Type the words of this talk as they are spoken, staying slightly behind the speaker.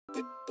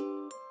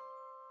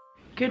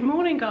Good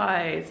morning,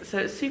 guys. So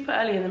it's super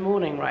early in the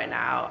morning right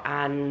now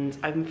and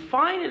I'm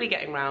finally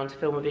getting around to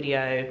film a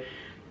video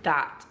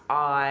that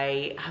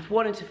I have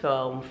wanted to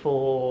film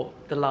for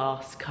the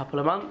last couple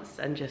of months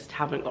and just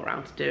haven't got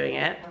around to doing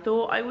it. I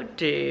thought I would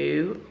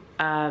do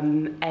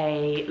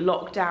a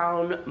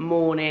lockdown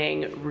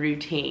morning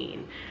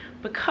routine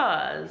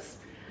because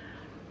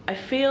I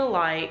feel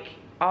like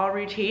our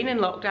routine in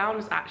lockdown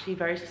is actually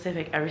very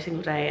specific every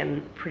single day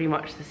and pretty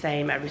much the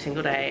same every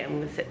single day.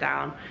 I'm gonna sit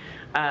down.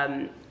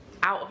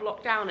 Out of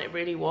lockdown it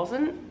really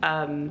wasn't,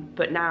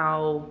 but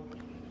now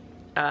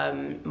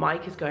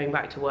Mike is going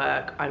back to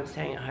work, I'm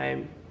staying at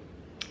home.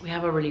 We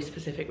have a really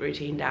specific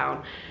routine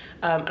down,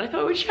 and I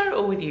thought we'd share it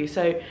all with you.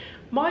 So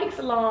Mike's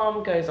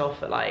alarm goes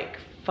off at like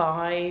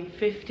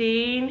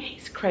 5:15.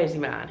 He's a crazy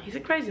man, he's a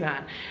crazy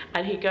man.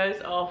 And he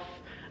goes off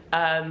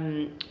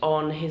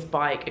on his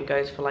bike and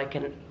goes for like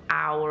an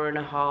hour and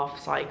a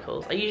half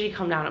cycles. I usually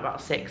come down at about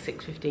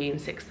 6:15,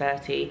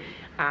 6:30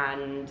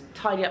 and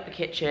tidy up the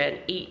kitchen,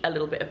 eat a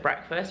little bit of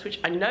breakfast, which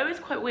I know is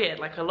quite weird.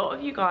 Like a lot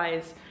of you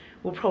guys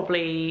will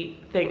probably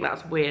think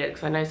that's weird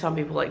because I know some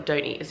people like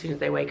don't eat as soon as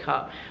they wake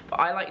up,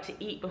 but I like to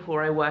eat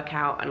before I work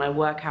out, and I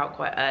work out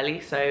quite early,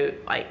 so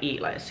I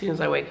eat like as soon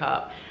as I wake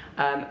up.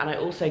 And I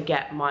also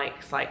get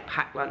Mike's like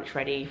packed lunch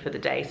ready for the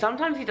day.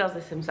 Sometimes he does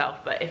this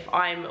himself, but if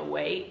I'm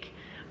awake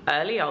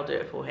early, I'll do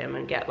it for him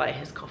and get like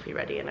his coffee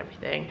ready and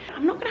everything.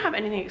 I'm not gonna have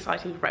anything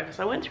exciting for breakfast.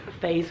 I went through a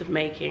phase of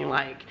making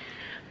like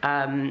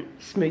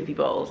smoothie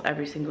bowls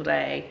every single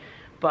day,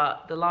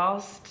 but the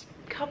last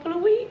couple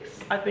of weeks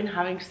I've been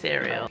having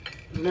cereal.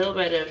 A little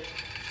bit of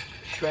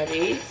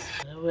shreddies,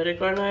 a little bit of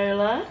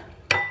granola,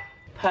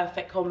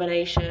 perfect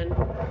combination,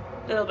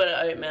 a little bit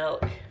of oat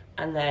milk,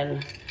 and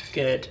then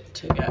good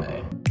to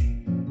go.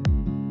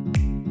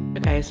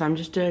 Okay, so I'm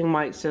just doing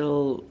Mike's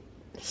little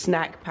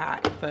snack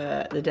pack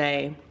for the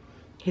day.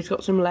 He's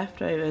got some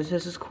leftovers.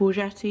 This is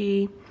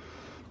courgette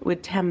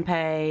with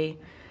tempeh.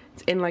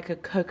 It's in like a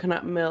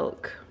coconut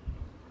milk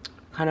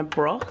kind of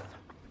broth.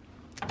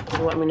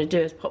 So what I'm gonna do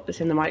is pop this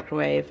in the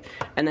microwave,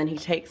 and then he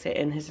takes it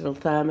in his little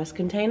thermos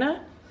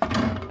container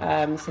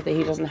so that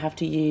he doesn't have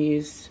to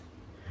use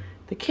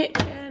the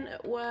kitchen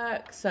at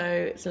work, so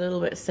it's a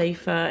little bit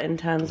safer in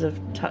terms of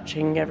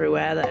touching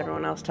everywhere that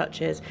everyone else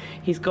touches.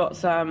 He's got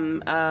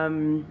some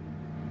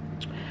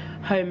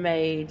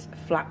homemade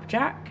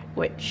flapjack,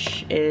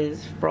 which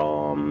is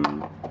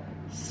from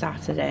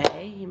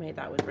Saturday. He made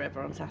that with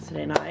River on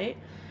Saturday night.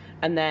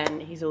 And then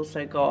he's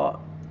also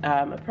got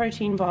a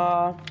protein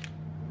bar,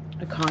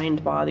 a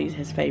kind bar. These are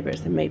his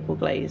favorites, the maple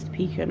glazed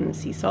pecan and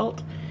sea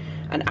salt,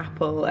 and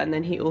apple. And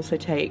then he also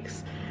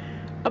takes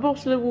a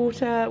bottle of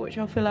water, which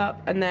I'll fill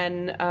up, and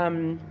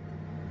then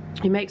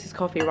he makes his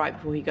coffee right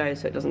before he goes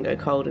so it doesn't go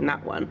cold in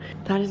that one.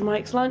 That is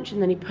Mike's lunch,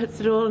 and then he puts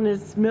it all in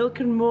his Milk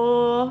and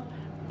More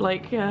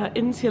like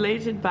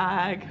insulated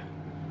bag.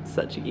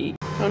 Such a geek.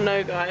 Oh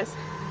no, guys.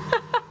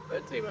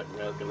 Put too much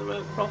milk in the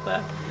milk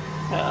frother.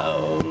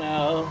 Oh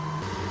no.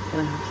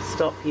 Gonna have to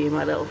stop you,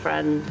 my little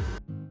friend.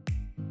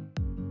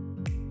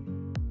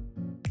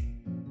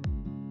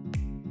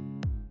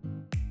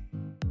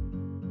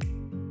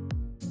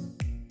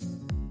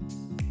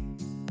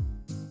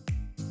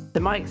 The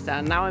mic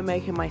stand. Now I'm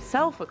making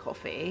myself a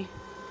coffee.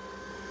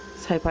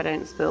 Let's hope I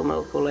don't spill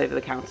milk all over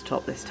the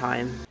countertop this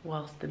time.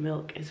 Whilst the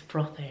milk is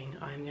frothing,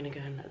 I'm gonna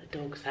go and let the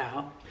dogs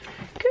out.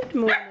 Good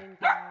morning,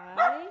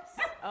 guys.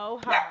 Oh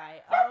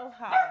hi, oh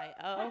hi,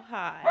 oh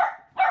hi.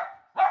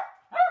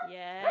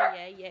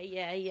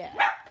 Yeah.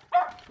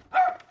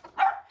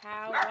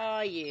 How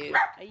are you?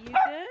 Are you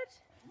good?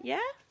 Yeah?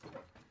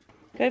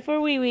 Go for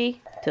a wee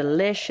wee.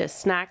 Delicious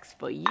snacks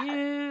for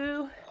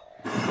you.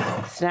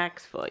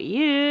 Snacks for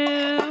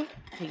you.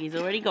 Piggy's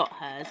already got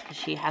hers because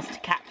she has to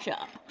catch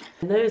up.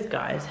 And those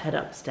guys head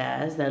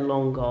upstairs. They're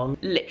long gone.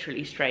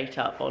 Literally straight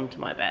up onto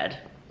my bed.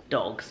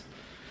 Dogs.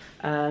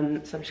 So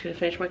I'm just going to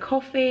finish my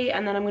coffee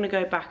and then I'm going to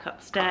go back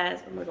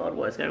upstairs. Oh my god,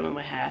 what is going on with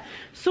my hair?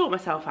 Sort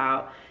myself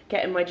out.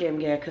 Get in my gym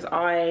gear because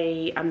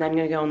I am then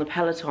going to go on the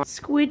Peloton.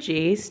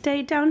 Squidgy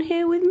stayed down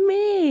here with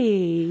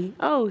me.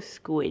 Oh,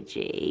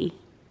 Squidgy.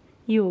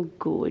 You're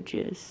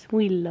gorgeous.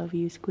 We love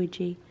you,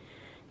 Squidgy.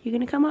 You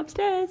gonna come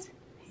upstairs?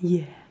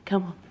 Yeah,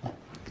 come on.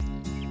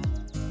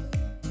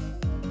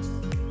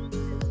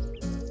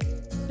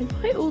 I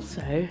might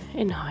also,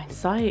 in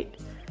hindsight,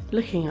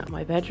 looking at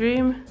my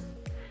bedroom,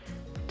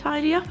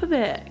 tidy up a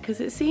bit,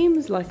 because it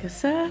seems like a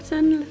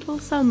certain little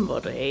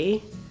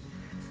somebody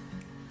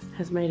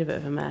has made a bit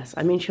of a mess.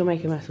 I mean, she'll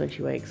make a mess when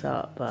she wakes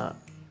up, but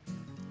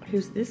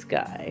who's this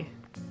guy?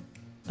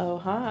 Oh,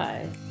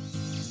 hi.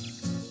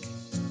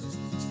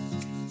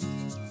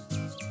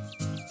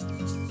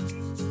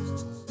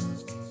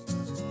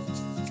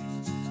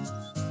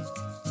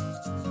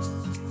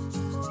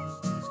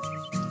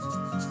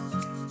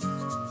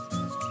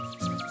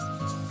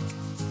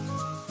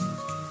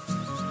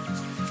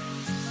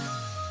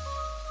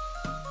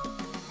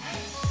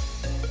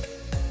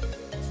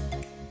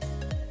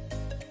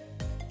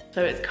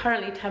 So it's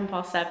currently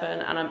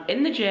 7:10 and I'm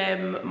in the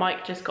gym.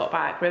 Mike just got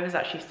back. River's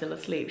actually still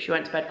asleep. She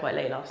went to bed quite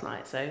late last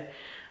night, so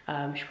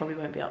She probably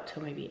won't be up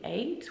till maybe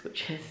 8,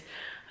 which is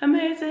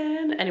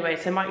amazing. Anyway,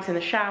 so Mike's in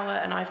the shower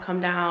and I've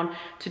come down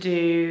to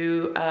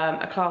do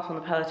a class on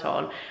the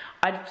Peloton.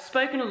 I've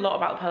spoken a lot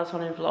about the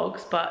Peloton in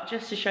vlogs, but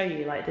just to show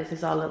you, like, this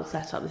is our little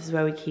setup. This is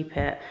where we keep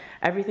it.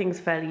 Everything's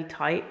fairly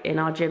tight in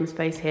our gym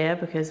space here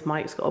because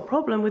Mike's got a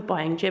problem with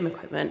buying gym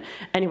equipment.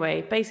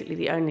 Anyway, basically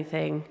the only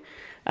thing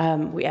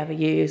we ever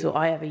use, or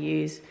I ever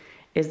use,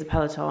 is the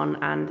Peloton,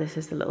 and this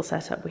is the little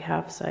setup we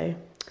have. So,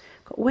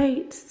 got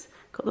weights,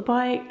 got the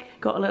bike,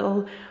 got a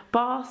little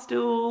bar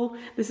stool.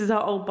 This is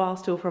our old bar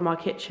stool from our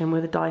kitchen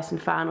with a Dyson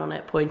fan on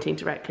it pointing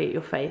directly at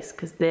your face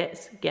because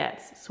this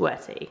gets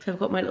sweaty. So I've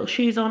got my little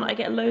shoes on. I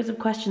get loads of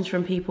questions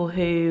from people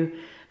who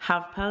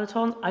have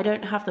Pelotons. I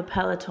don't have the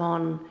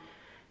Peloton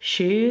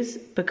shoes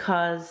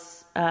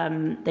because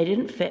they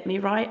didn't fit me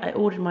right. I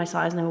ordered my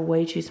size and they were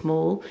way too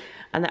small,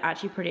 and they're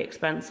actually pretty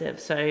expensive.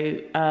 So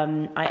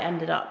I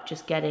ended up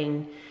just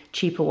getting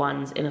cheaper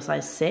ones in a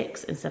size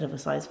 6 instead of a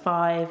size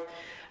 5.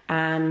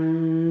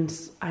 And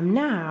I'm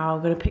now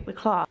gonna pick the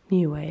class.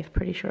 New Wave,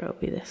 pretty sure it'll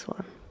be this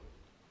one.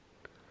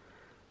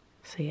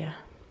 So yeah,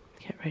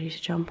 get ready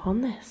to jump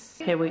on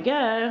this. Here we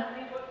go.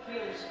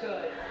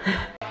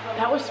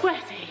 That was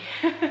sweaty.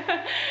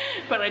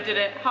 But I did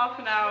it half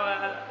an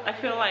hour. I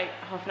feel like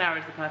half an hour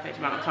is the perfect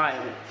amount of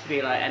time to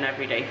be like an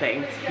everyday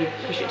thing. If you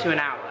push it to an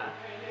hour,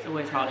 it's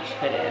always harder to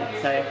fit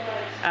in. So,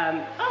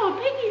 oh,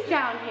 Piggy's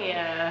down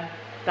here.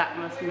 That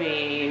must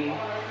mean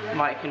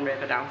Mike and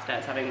Riv are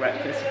downstairs having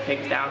breakfast with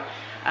Pigs down.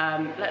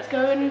 Let's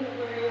go and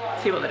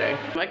see what they're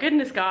doing. My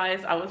goodness,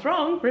 guys, I was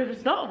wrong. Riv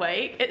is not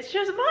awake. It's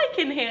just Mike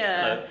in here.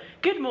 Hello.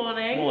 Good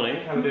morning.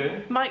 Morning, how are you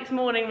doing? Mike's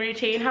morning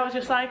routine. How was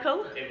your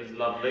cycle? It was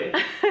lovely.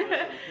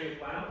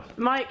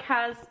 Mike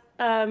has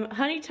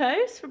honey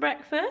toast for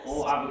breakfast.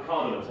 Or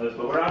avocado toast,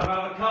 but we're out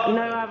of avocados.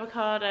 No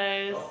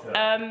avocados.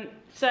 Okay.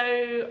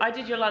 So I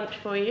did your lunch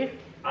for you.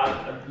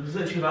 I was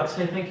literally about to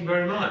say thank you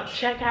very much.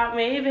 Check out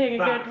me being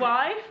a good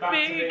wife.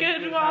 Being a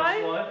good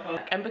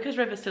wife. And because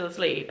River's still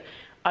asleep,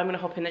 I'm going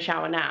to hop in the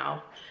shower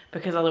now,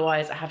 because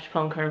otherwise I have to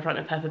plonk her in front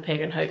of Peppa Pig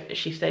and hope that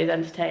she stays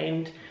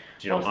entertained.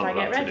 Do you know what I'm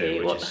about to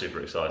do, which is super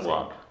exciting?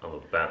 What? I'm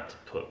about to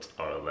put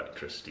our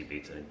electricity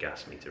meter and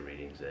gas meter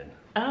readings in.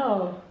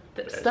 Oh,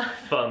 that's stuff.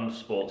 Fun,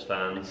 sports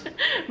fans.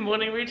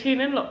 Morning routine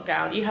in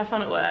lockdown. You have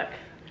fun at work.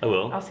 I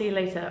will. I'll see you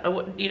later.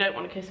 You don't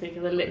want to kiss me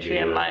because I literally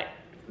am like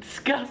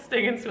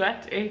disgusting and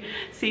sweaty.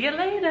 See you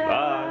later.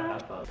 Bye.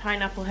 Have fun.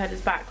 Pineapple Head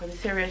is back with a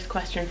serious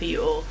question for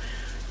you all.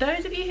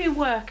 Those of you who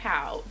work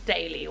out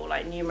daily or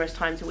like numerous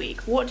times a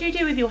week, what do you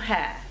do with your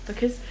hair?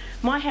 Because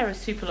my hair is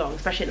super long,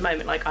 especially at the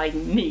moment. Like, I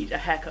need a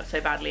haircut so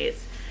badly.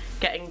 It's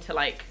getting to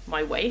like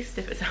my waist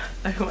if it's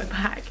over my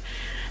back.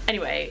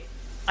 Anyway,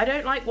 I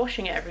don't like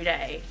washing it every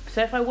day.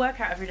 So if I work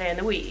out every day in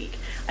the week,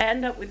 I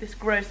end up with this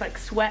gross like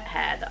sweat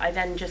hair that I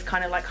then just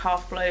kind of like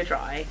half blow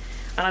dry,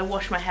 and I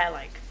wash my hair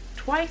like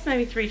twice,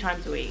 maybe 3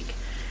 times a week.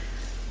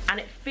 And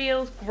it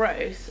feels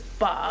gross,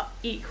 but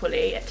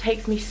equally it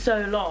takes me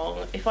so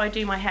long. If I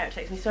do my hair, it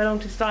takes me so long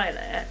to style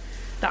it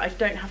that I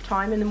don't have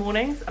time in the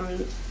mornings.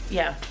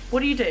 Yeah, what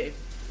do you do?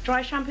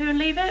 Dry shampoo and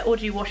leave it, or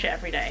do you wash it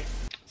every day?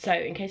 So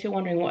in case you're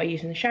wondering what I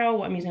use in the shower,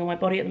 what I'm using on my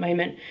body at the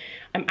moment,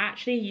 I'm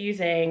actually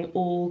using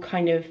all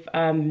kind of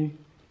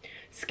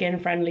skin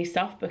friendly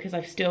stuff because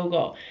I've still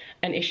got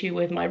an issue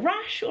with my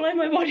rash all over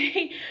my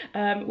body,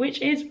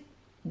 which is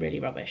really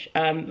rubbish.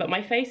 But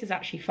my face is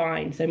actually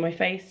fine. So my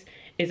face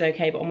is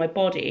okay, but on my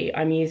body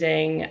I'm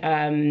using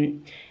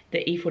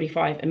the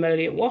E45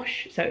 emollient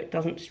wash, so it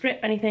doesn't strip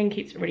anything,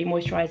 keeps it really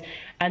moisturized.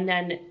 And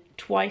then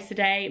twice a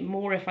day,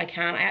 more if I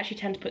can. I actually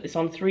tend to put this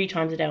on 3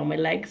 times a day on my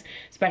legs,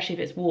 especially if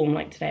it's warm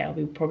like today. I'll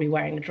be probably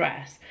wearing a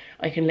dress.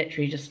 I can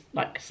literally just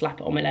like slap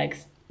it on my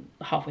legs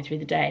halfway through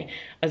the day,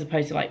 as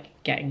opposed to like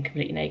getting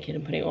completely naked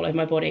and putting it all over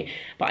my body.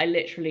 But I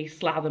literally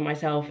slather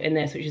myself in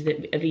this, which is the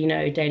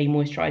Aveeno Daily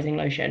Moisturizing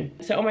Lotion.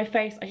 So on my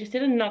face, I just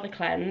did another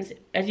cleanse.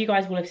 As you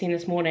guys will have seen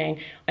this morning,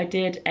 I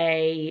did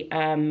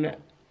a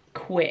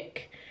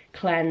quick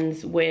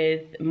cleanse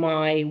with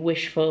my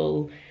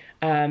Wishful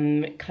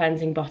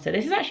cleansing butter.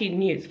 This is actually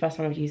new, it's the first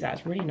time I've used that.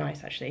 It's really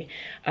nice actually.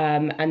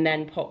 And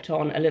then popped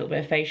on a little bit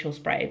of facial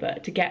spray,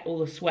 but to get all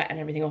the sweat and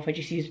everything off, I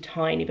just used a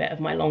tiny bit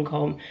of my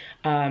Lancome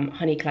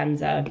honey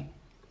cleanser.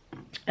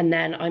 And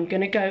then I'm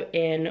gonna go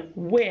in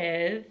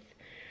with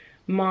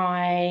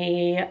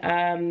my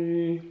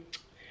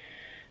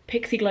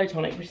Pixie Glow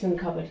Tonic, which is in the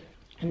cupboard.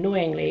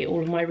 Annoyingly,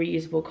 all of my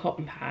reusable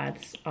cotton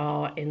pads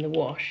are in the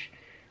wash,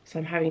 so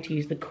I'm having to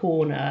use the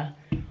corner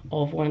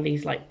of one of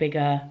these like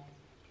bigger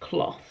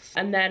cloths.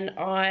 And then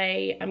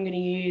I am going to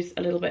use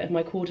a little bit of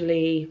my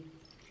Quarterly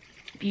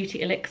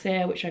Beauty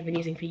Elixir, which I've been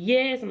using for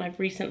years and I've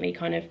recently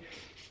kind of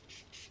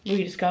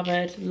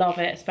rediscovered. Love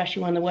it,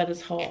 especially when the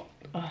weather's hot.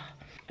 Ugh.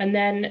 And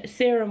then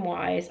serum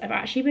wise, I've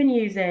actually been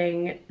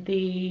using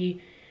the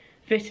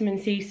vitamin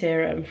C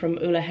serum from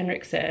Ulla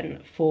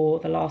Henriksen for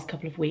the last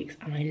couple of weeks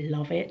and I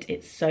love it.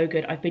 It's so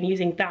good. I've been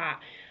using that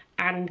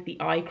and the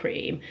eye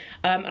cream.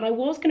 And I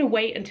was going to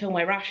wait until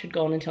my rash had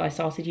gone until I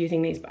started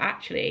using these, but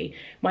actually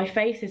my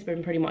face has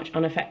been pretty much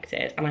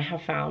unaffected, and I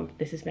have found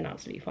this has been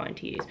absolutely fine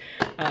to use.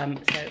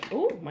 So,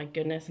 oh my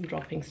goodness, I'm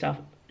dropping stuff.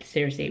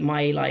 Seriously,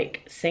 my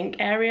like sink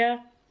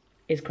area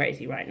is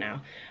crazy right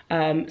now.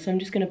 So I'm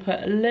just going to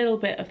put a little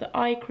bit of the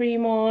eye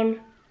cream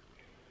on.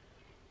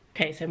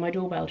 Okay, so my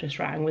doorbell just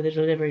rang with a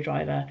delivery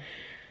driver.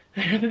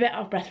 I'm a bit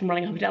out of breath from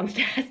running up and down the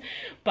stairs,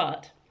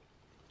 but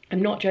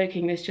I'm not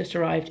joking, this just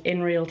arrived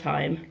in real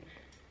time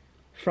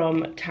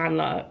from Tan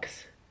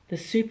Luxe, the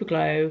Super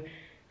Glow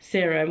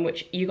serum,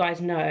 which you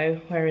guys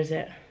know, where is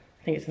it?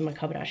 I think it's in my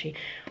cupboard actually.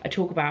 I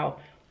talk about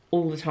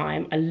all the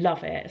time. I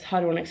love it. It's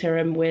hyaluronic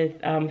serum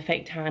with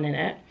fake tan in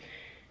it.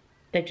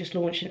 They've just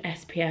launched an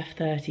SPF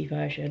 30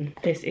 version.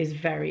 This is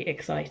very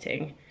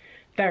exciting.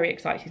 Very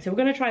exciting. So we're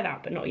going to try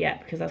that, but not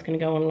yet because that's going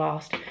to go on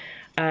last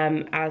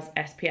as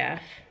SPF.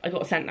 I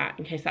got sent that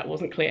in case that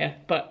wasn't clear,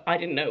 but I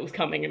didn't know it was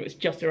coming and it's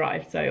just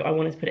arrived, so I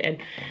wanted to put it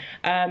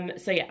in.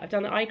 So yeah, I've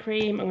done the eye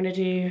cream. I'm going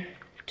to do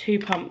 2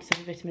 pumps of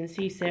vitamin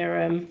C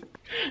serum.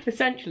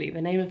 Essentially,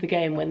 the name of the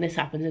game when this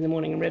happens in the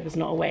morning and River's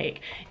not awake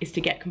is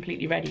to get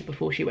completely ready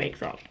before she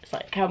wakes up. It's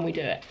like, can we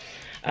do it?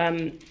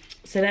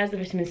 So there's the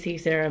vitamin C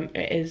serum.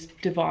 It is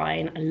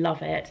divine. I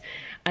love it.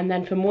 And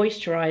then for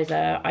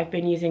moisturizer, I've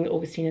been using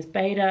Augustina's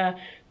Beta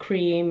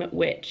cream,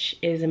 which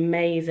is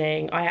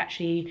amazing.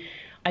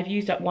 I've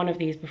used up one of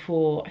these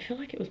before. I feel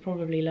like it was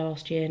probably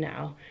last year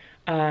now.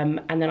 And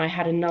then I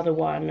had another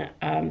one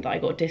that I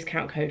got a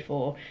discount code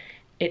for.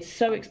 It's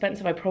so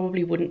expensive, I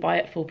probably wouldn't buy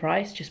it full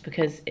price just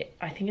because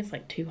I think it's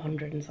like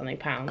 200 and something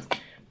pounds.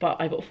 But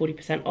I got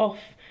 40% off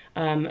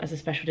as a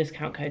special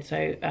discount code,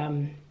 so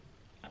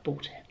I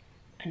bought it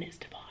and it's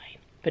divine,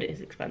 but it is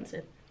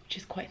expensive. Which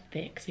is quite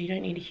thick, so you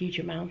don't need a huge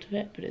amount of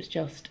it, but it's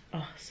just,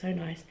 oh, so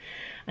nice.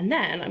 And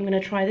then I'm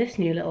gonna try this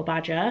new little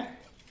badger.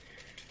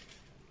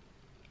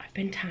 I've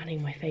been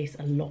tanning my face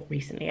a lot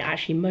recently.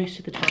 Actually, most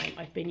of the time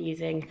I've been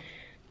using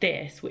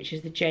this, which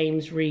is the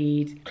James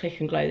Reed Click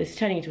and Glow. This is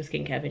turning into a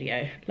skincare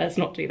video. Let's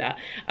not do that.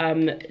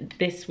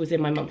 This was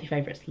in my monthly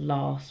favourites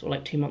last, or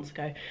like 2 months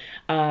ago.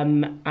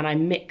 And I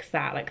mixed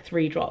that, like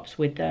 3 drops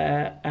with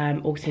the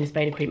Augustina's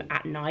Beta cream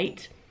at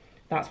night.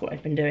 That's what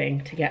I've been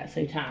doing to get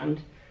so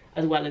tanned,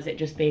 as well as it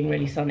just being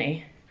really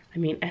sunny. I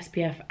mean,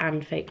 SPF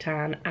and fake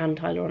tan and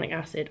hyaluronic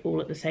acid all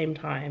at the same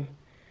time.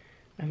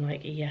 I'm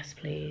like, yes,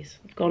 please.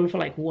 I've gone for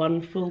like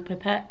 1 full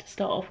pipette to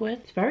start off with.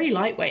 It's very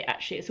lightweight,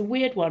 actually. It's a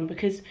weird one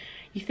because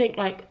you think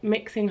like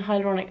mixing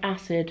hyaluronic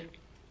acid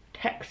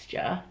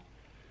texture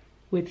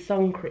with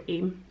sun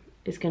cream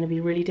is going to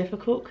be really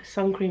difficult because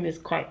sun cream is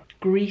quite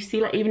greasy.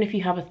 Like even if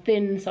you have a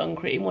thin sun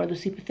cream, one of the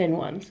super thin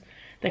ones,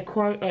 they're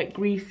quite like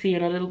greasy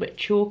and a little bit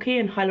chalky,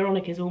 and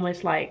hyaluronic is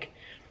almost like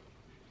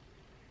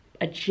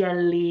a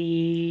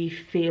jelly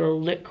feel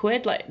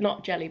liquid, like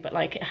not jelly, but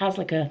like it has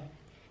like a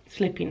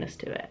slippiness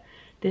to it.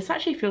 This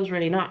actually feels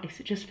really nice.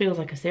 It just feels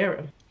like a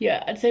serum.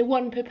 Yeah, I'd say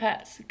 1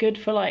 pipette's good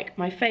for like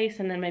my face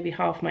and then maybe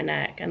half my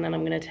neck, and then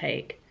I'm gonna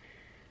take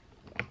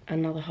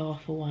another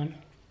half of one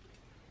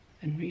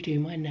and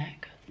redo my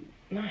neck.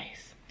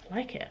 Nice, I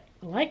like it,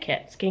 I like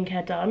it.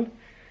 Skincare done.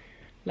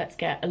 Let's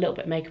get a little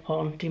bit of makeup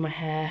on, do my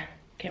hair,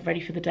 get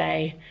ready for the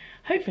day.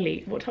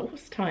 Hopefully, what's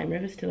the time?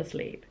 River's still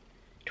asleep.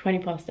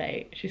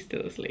 8:20, she's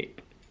still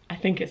asleep. I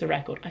think it's a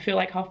record. I feel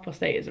like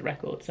 8:30 is a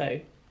record, so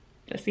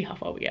let's see how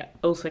far we get.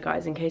 Also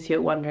guys, in case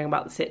you're wondering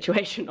about the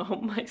situation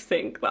on my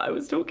sink that I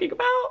was talking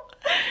about,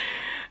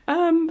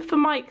 for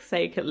Mike's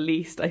sake at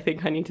least, I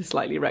think I need to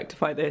slightly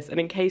rectify this. And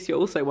in case you're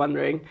also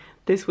wondering,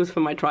 this was for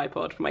my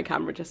tripod, for my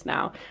camera just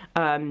now.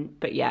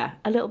 But yeah,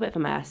 a little bit of a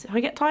mess. If I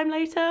get time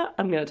later,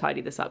 I'm gonna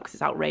tidy this up because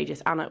it's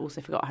outrageous. And I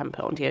also forgot I haven't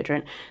put on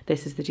deodorant.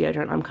 This is the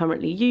deodorant I'm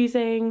currently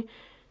using,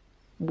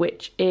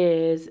 which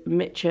is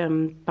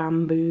Mitchum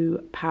Bamboo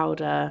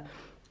Powder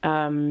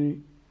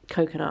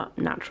Coconut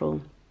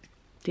Natural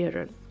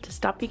Deodorant to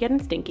stop you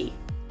getting stinky.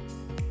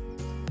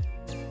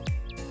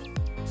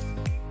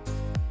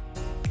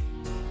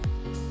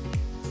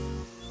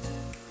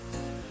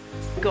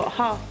 Got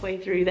halfway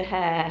through the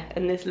hair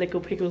and this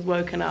little pickle's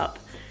woken up.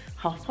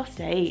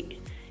 8:30.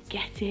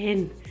 Get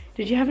in.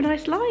 Did you have a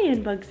nice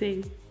lie-in,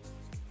 Bugsy?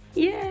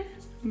 Yeah.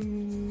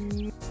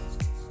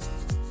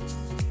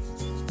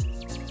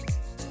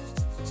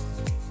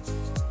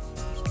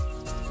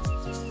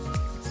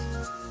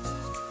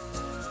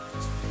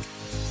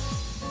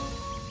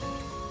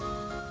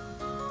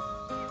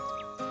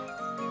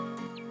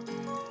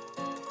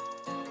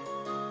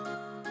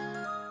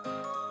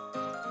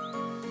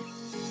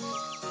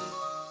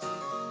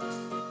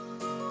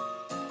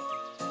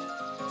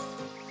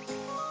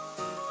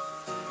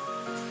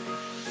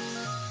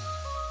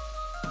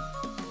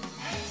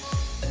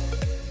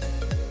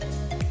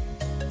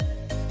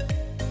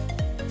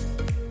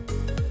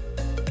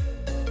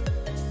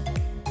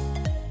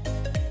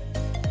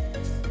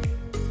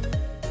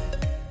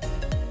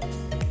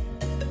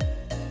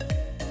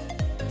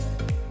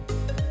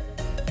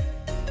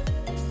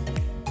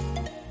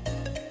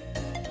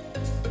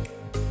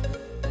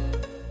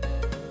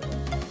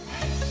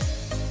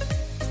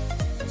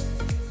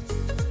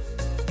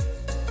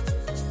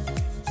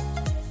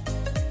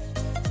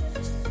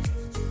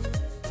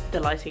 The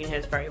lighting in here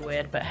is very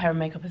weird, but hair and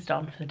makeup is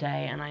done for the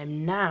day, and I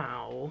am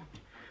now,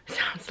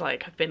 sounds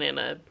like I've been in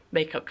a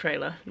makeup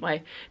trailer,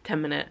 my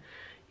 10-minute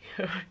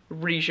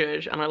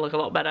research, and I look a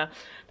lot better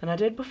than I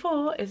did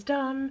before is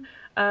done.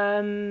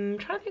 Trying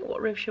to think what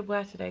Riv should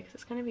wear today, because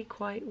it's going to be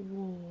quite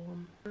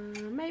warm.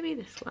 Maybe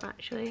this one,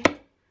 actually.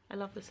 I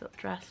love this little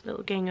dress,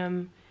 little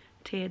gingham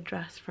tiered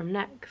dress from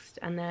Next,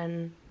 and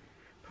then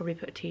probably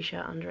put a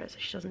t-shirt under it so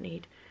she doesn't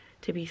need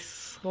to be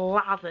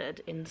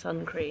slathered in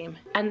sun cream.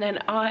 And then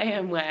I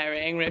am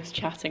wearing, Riv's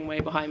chatting way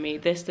behind me,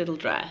 this little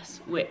dress,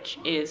 which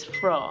is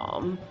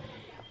from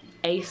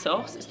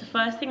ASOS. It's the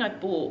first thing I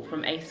bought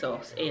from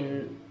ASOS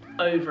in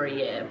over a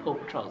year. Paw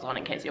Patrol's on,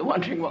 in case you're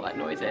wondering what that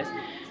noise is.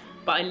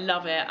 But I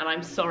love it, and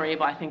I'm sorry,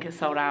 but I think it's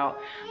sold out.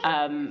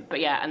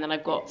 But yeah, and then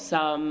I've got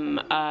some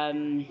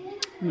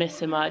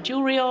Missima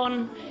jewellery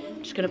on.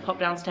 Just gonna pop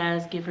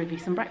downstairs, give Ruby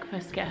some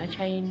breakfast, get her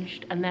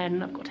changed, and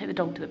then I've got to take the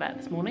dog to the vet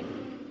this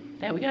morning.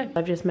 There we go.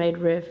 I've just made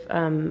Riv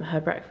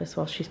her breakfast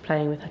while she's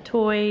playing with her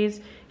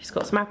toys. She's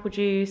got some apple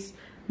juice,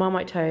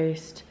 Marmite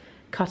toast,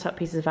 cut up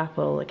pieces of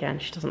apple. Again,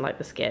 she doesn't like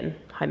the skin,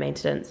 high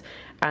maintenance.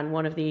 And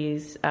one of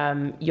these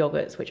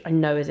yogurts, which I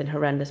know is in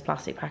horrendous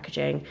plastic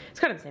packaging. It's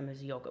kind of the same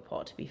as a yogurt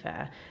pot, to be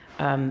fair.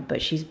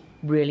 But she's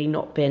really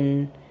not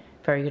been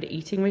very good at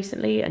eating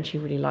recently, and she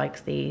really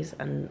likes these.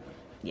 And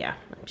yeah,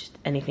 just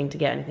anything to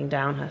get anything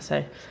down her.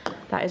 So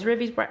that is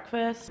Rivy's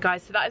breakfast.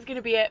 Guys, so that is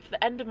gonna be it for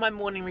the end of my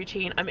morning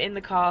routine. I'm in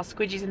the car,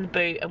 Squidgy's in the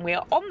boot, and we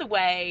are on the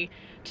way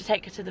to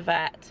take her to the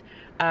vet.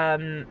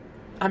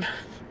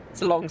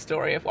 It's a long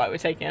story of why we're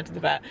taking her to the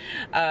vet.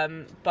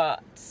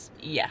 But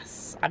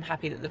yes, I'm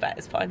happy that the vet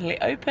is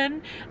finally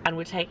open, and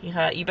we're taking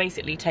her, you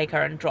basically take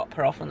her and drop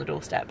her off on the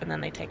doorstep, and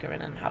then they take her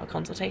in and have a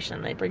consultation,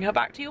 and they bring her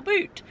back to your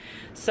boot.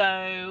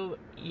 So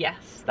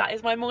yes, that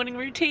is my morning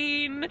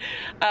routine.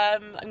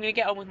 I'm gonna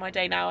get on with my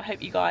day now. I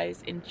hope you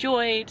guys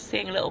enjoyed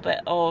seeing a little bit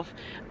of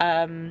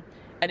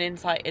an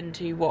insight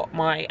into what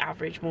my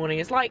average morning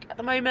is like at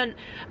the moment.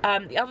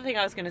 The other thing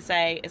I was going to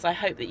say is I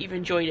hope that you've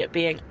enjoyed it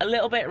being a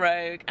little bit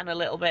rogue and a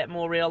little bit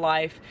more real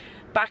life.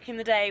 Back in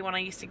the day when I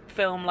used to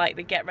film like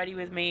the get ready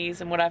with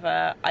me's and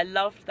whatever, I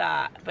loved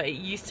that, but it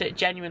used to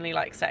genuinely,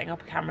 like, setting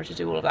up a camera to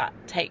do all of that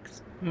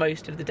takes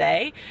most of the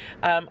day.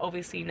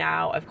 Obviously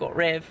now I've got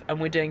Riv and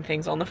we're doing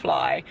things on the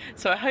fly,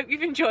 so I hope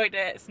you've enjoyed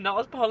it. It's not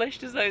as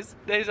polished as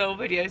those old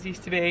videos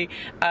used to be.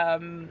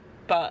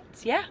 But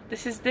yeah,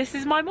 this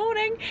is my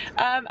morning,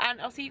 and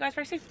I'll see you guys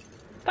very soon.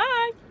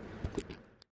 Bye.